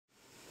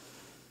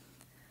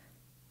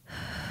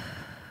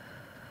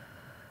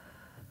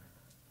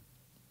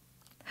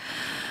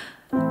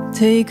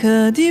Take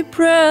a deep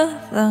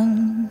breath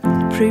and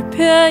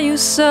prepare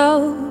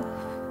yourself.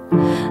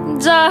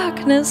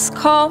 Darkness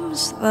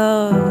comes,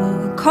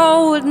 the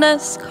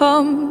coldness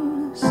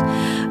comes.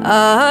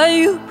 Are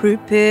you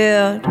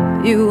prepared?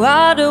 You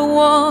are the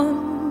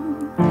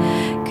one.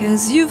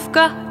 'Cause you've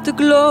got the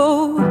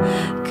glow,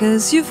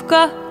 'cause you've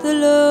got the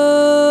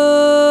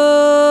love.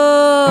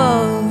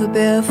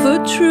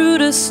 Barefoot through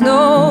the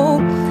snow,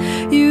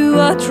 you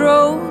are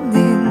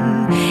droning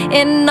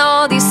in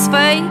all these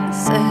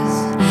faces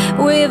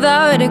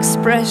without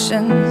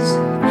expressions.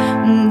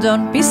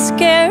 Don't be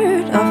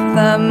scared of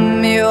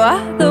them, you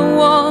are the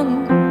one.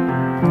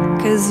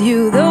 'Cause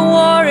you the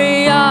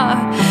warrior,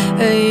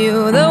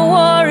 you the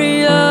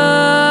warrior.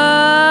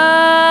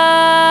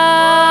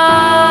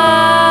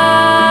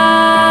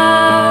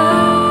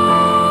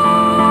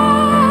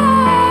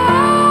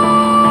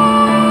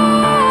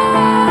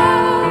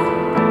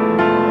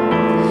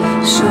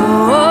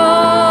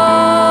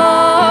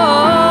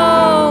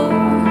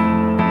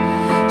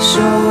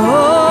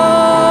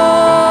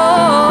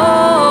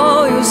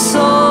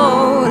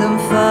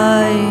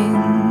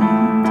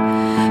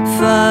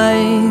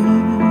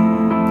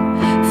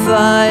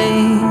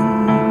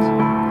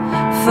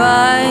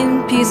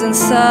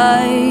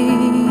 Inside.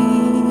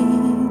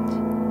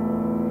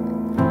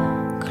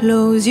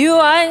 Close your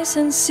eyes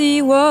and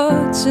see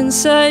what's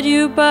inside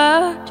your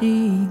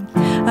body.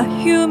 A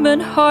human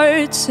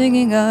heart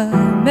singing a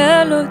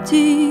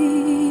melody.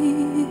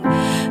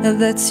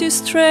 That's your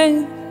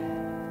strength,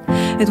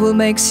 it will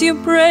make you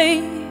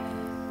brave.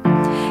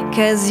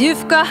 'Cause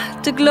you've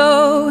got the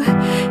glow,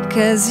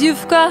 'cause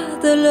you've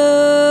got the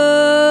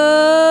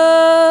love.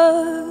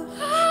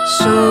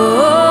 Show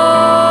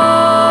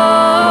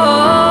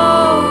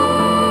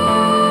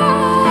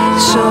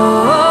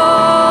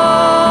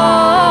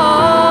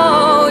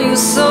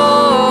your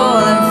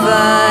soul and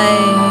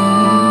find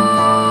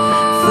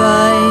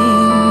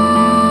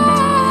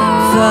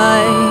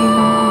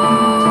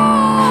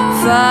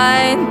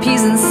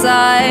peace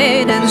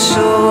inside and show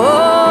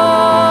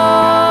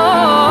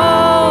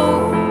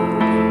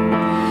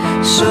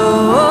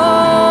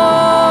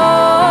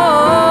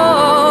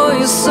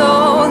your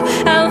soul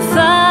and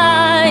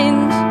find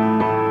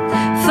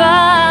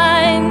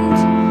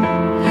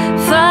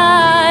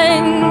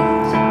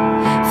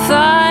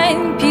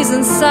peace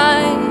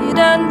inside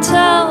and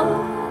tell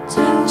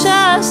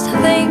just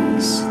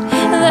things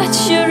that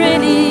you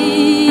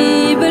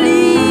really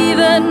believe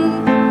in.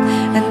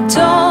 And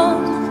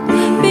don't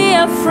be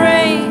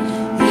afraid,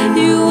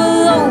 you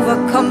will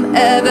overcome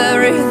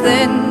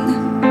everything.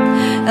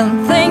 And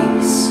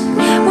things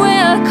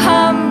will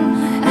come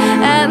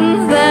and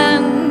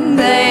then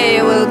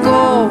they will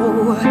go.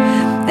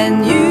 And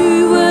you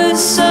will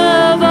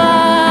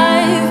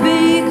survive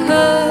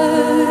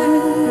because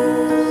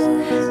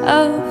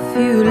of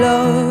your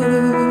love.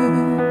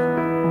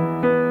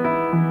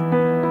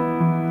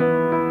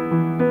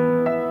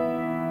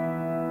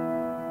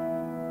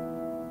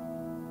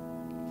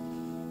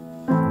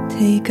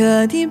 Take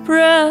a deep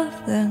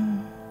breath and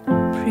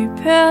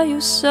prepare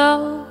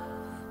yourself.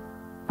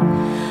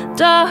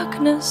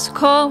 Darkness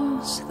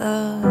comes, the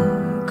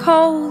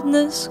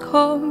coldness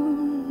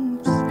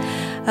comes.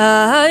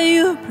 Are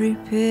you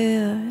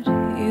prepared?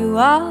 You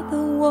are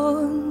the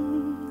one.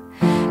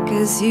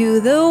 'Cause you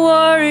the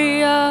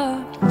warrior.